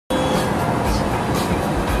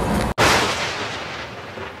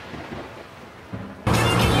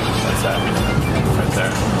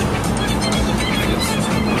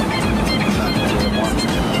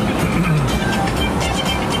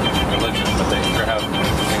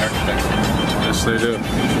Yes, they do.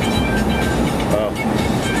 Wow.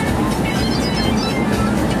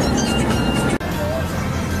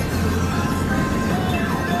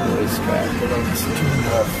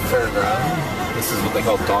 Fairground. This is what they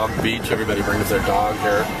call Dog Beach. Everybody brings their dog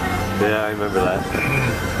here. Yeah, I remember that.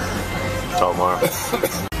 Tomorrow.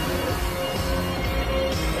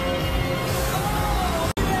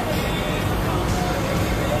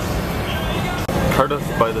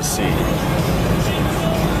 Cardiff by the Sea.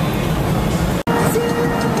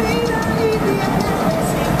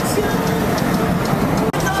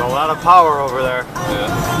 There's a lot of power over there. Yeah.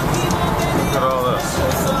 Look at all this.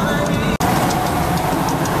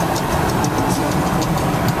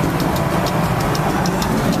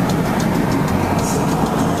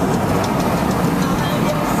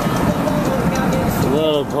 A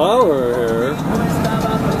lot of power here.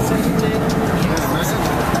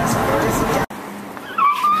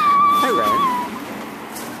 Hi, Ryan.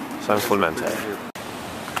 Simplemente.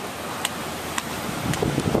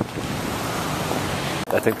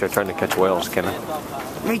 I think they're trying to catch whales, Kenna.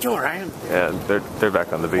 Me too, Ryan. Yeah, they're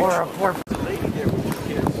back on the beach.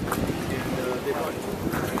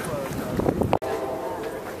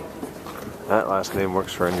 That last name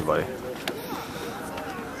works for anybody.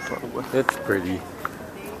 It's pretty.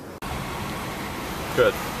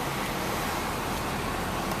 Good.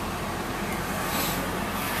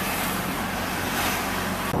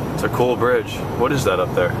 It's a cool bridge. What is that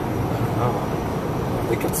up there? I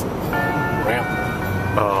think it's a ramp.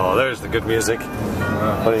 Oh, there's the good music.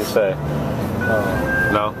 What do you say?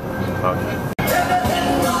 No? Okay.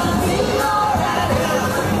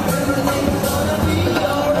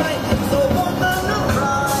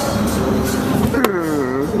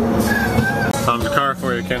 Found the car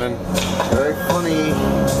for you, Kenan. Very funny.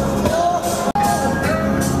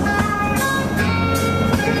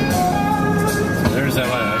 There's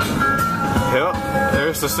LA. Yep,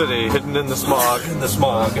 there's the city, hidden in the smog. In the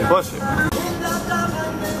smog. Bless you.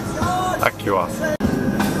 Back you off.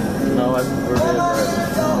 No, we're good.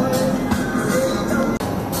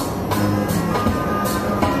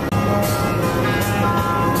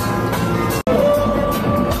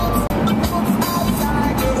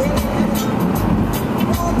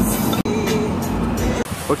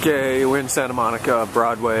 Okay, we're in Santa Monica,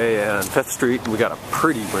 Broadway, and 5th Street. We got a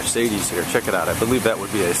pretty Mercedes here. Check it out. I believe that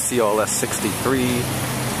would be a CLS 63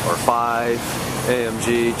 or 5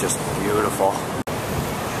 AMG. Just beautiful.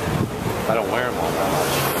 I don't wear them all that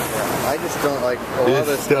much. Yeah, I just don't like a lot of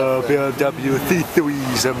this stuff. BMW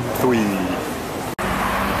T3s M3.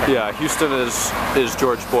 Yeah, Houston is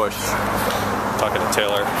George Bush. Talking to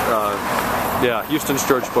Taylor. Yeah, Houston's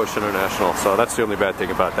George Bush International. So that's the only bad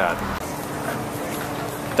thing about that.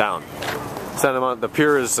 Down. The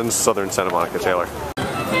pier is in southern Santa Monica, Taylor.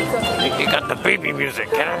 You got the baby music.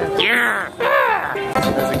 Yeah!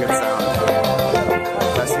 That's a good sound.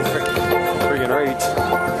 That's Friggin' right.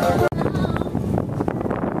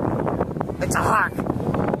 It's a hawk.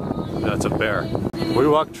 That's a bear. We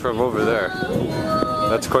walked from over there.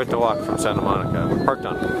 That's quite the walk from Santa Monica. We're parked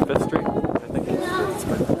on 5th Street, I think.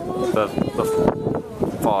 The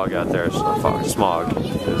fog out there, smog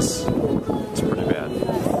is pretty bad.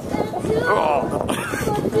 Oh.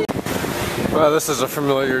 Well, this is a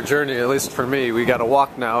familiar journey, at least for me. We got to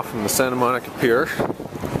walk now from the Santa Monica Pier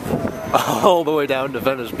all the way down to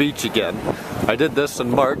Venice Beach again. I did this in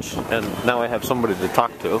March, and now I have somebody to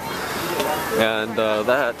talk to. And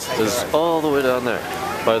that is all the way down there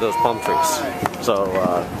by those palm trees. So,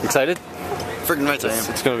 excited? Freaking right I am.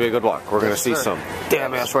 It's going to be a good walk. We're going to see some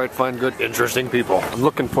damn ass right, fine, good, interesting people. I'm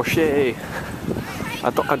looking for Shay.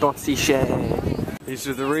 I don't see Shay. These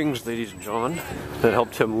are the rings, ladies and gentlemen, that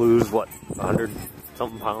helped him lose, what,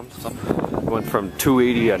 100-something pounds? Went from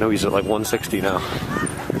 280, I know he's at like 160 now.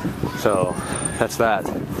 So, that's that.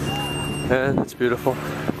 And it's beautiful.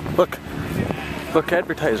 Look,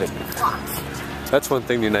 advertising. That's one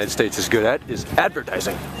thing the United States is good at, is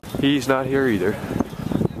advertising. He's not here either.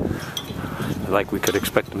 Like we could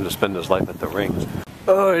expect him to spend his life at the rings.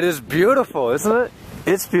 Oh, it is beautiful, isn't it?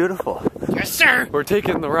 It's beautiful. Yes, sir. We're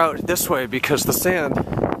taking the route this way because the sand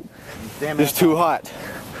is too hot.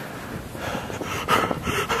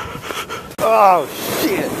 Oh,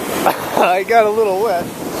 shit. I got a little wet.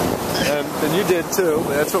 And you did too.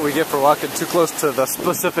 That's what we get for walking too close to the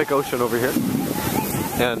Pacific Ocean over here.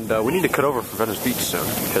 And we need to cut over from Venice Beach soon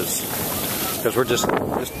because we're just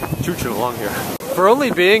chooching along here. For only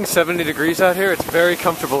being 70 degrees out here, it's very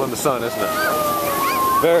comfortable in the sun, isn't it?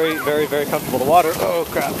 Very, very, very comfortable. The water, oh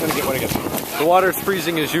crap, I'm gonna get wet again. The water's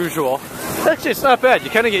freezing as usual. Actually, it's not bad.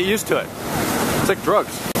 You kind of get used to it. It's like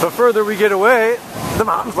drugs. The further we get away, the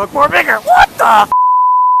mountains look more bigger. What the f?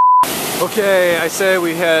 Okay, I say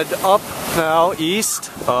we head up now,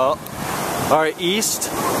 east. Alright, east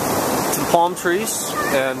to the palm trees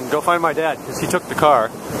and go find my dad because he took the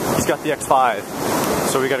car. He's got the X5.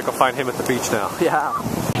 So we gotta go find him at the beach now. Yeah.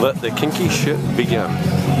 Let the kinky shit begin.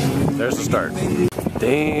 There's the start.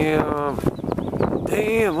 Damn.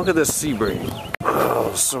 Damn, look at this sea bream.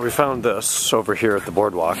 Oh, so we found this over here at the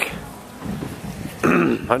boardwalk.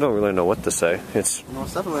 I don't really know what to say. It's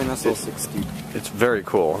definitely an SL60. It's very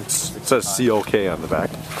cool. It says COK on the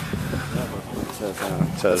back.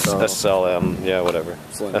 It says SLM, yeah, whatever.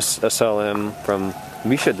 SLM from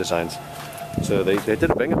Misha Designs. So they did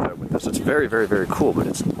a bang up with this. It's very, very, very cool, but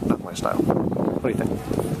it's not my style. What do you think?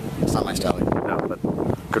 It's not my style. No, but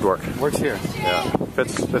good work. Works here. Yeah, it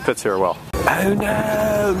fits here well. Oh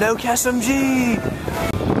no, no KSMG!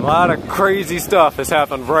 A lot of crazy stuff has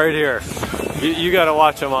happened right here. You gotta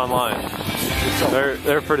watch them online.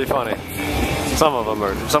 They're pretty funny. Some of them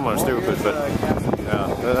are stupid, but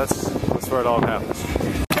yeah, that's where it all happens.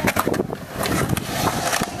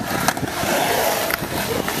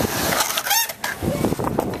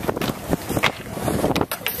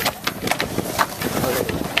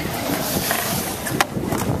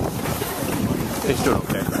 He's doing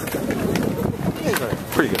okay.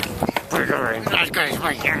 Pretty good.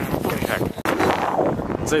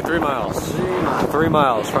 Say 3 miles. 3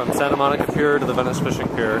 miles from Santa Monica Pier to the Venice Fishing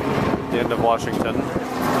Pier, the end of Washington.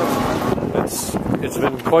 It's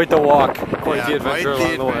been quite the walk, quite the adventure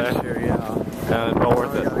along the way, and well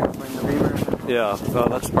worth it. Yeah, well,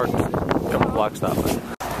 that's parked a couple blocks that way.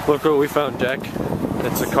 Look what we found, Jack.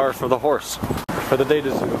 It's a car for the horse, for the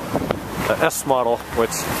data zoo. The S model,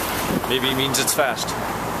 which maybe means it's fast.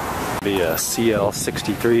 Be a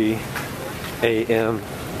CL63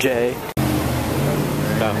 AMJ.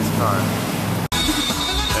 Yeah,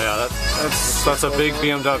 that's a big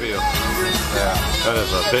BMW. Yeah, that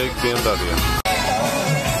is a big BMW.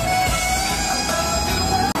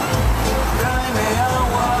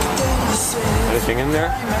 Anything in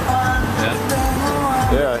there? Yeah.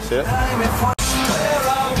 Yeah, I see it.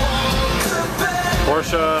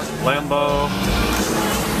 Porsche, Lambo.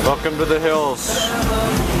 Welcome to the hills.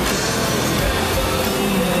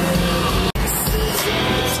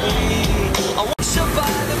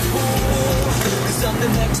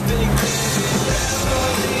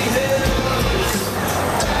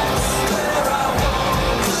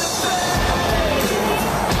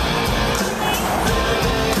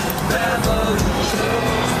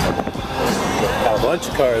 Got a bunch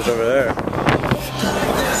of cars over there.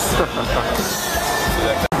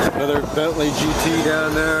 Another Bentley GT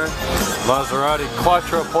down there. Maserati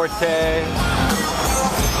Quattroporte.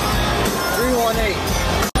 318.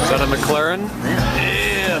 Is that a McLaren?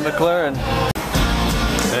 Yeah, McLaren.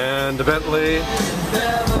 And the Bentley.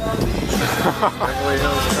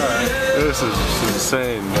 This is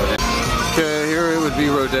insane, buddy. Okay, here it would be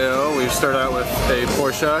Rodeo. We start out with a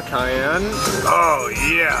Porsche Cayenne. Oh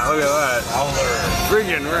yeah, look at that.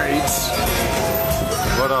 Friggin' rates.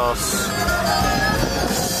 What else?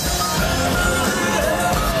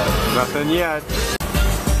 Nothing yet.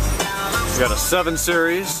 We got a 7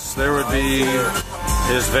 Series. There would be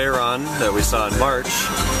his Veyron that we saw in March.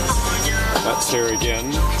 That's here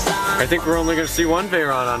again. I think we're only going to see one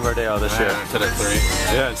Veyron on Rodeo this year. Instead of 3.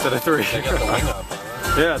 Yeah, instead of 3. They got the wing up.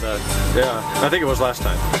 Yeah, I think it was last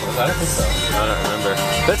time. I don't think so. I don't remember.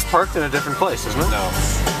 That's parked in a different place, isn't it? No.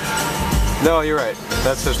 No, you're right.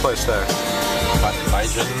 That's his place there.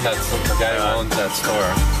 Biden, that's the guy who owns that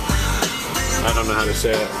store. I don't know how to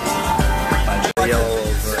say it. The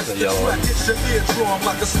yellow one.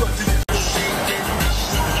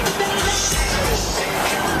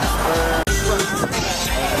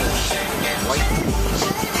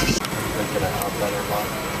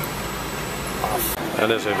 That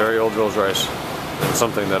is a very old Rolls Royce. It's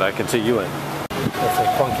something that I can see you in. It's a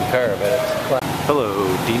funky car, but it's... Hello,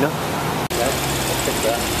 Dina.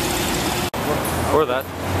 Or that.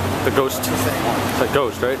 The Ghost. That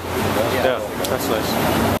Ghost, right? Yeah, that's nice.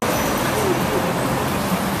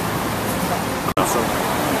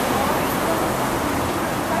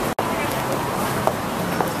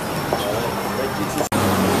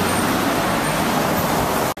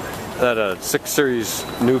 That 6 Series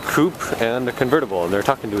new coupe and a convertible, and they're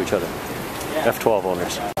talking to each other. F12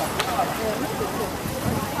 owners.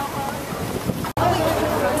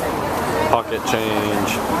 Pocket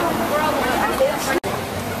change.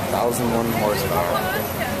 1,001 horsepower.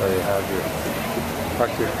 So you have your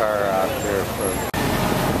park your car out here for.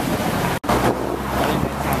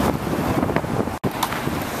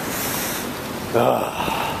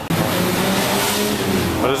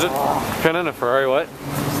 What is it? Kind of a Ferrari what?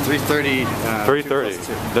 3:30.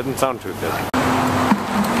 3:30. Didn't sound too good.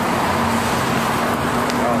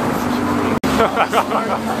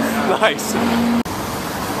 Nice.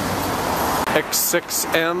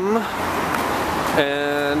 X6M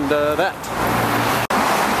and that.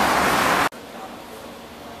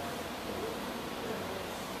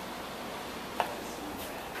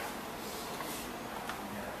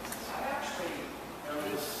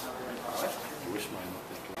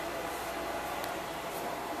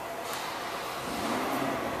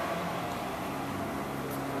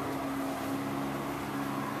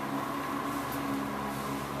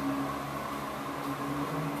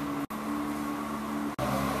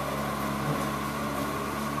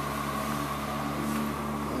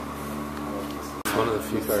 One of the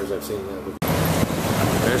few cars I've seen that.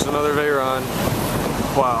 There's another Veyron.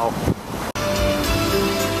 Wow.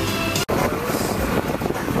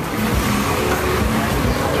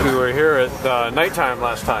 We were here at nighttime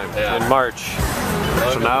last time in March.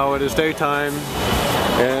 So now it is daytime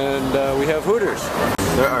and we have Hooters.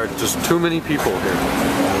 There are just too many people here.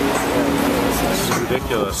 It's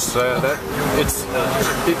ridiculous.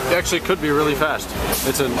 It actually could be really fast.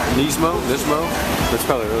 It's a Nismo. It's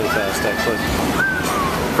probably really fast actually.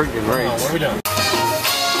 Freaking rates. What are we doing?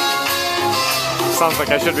 Sounds like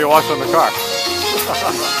I should be washing the car.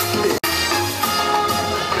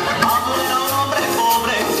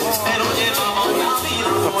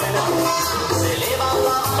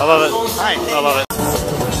 I love it. I love it.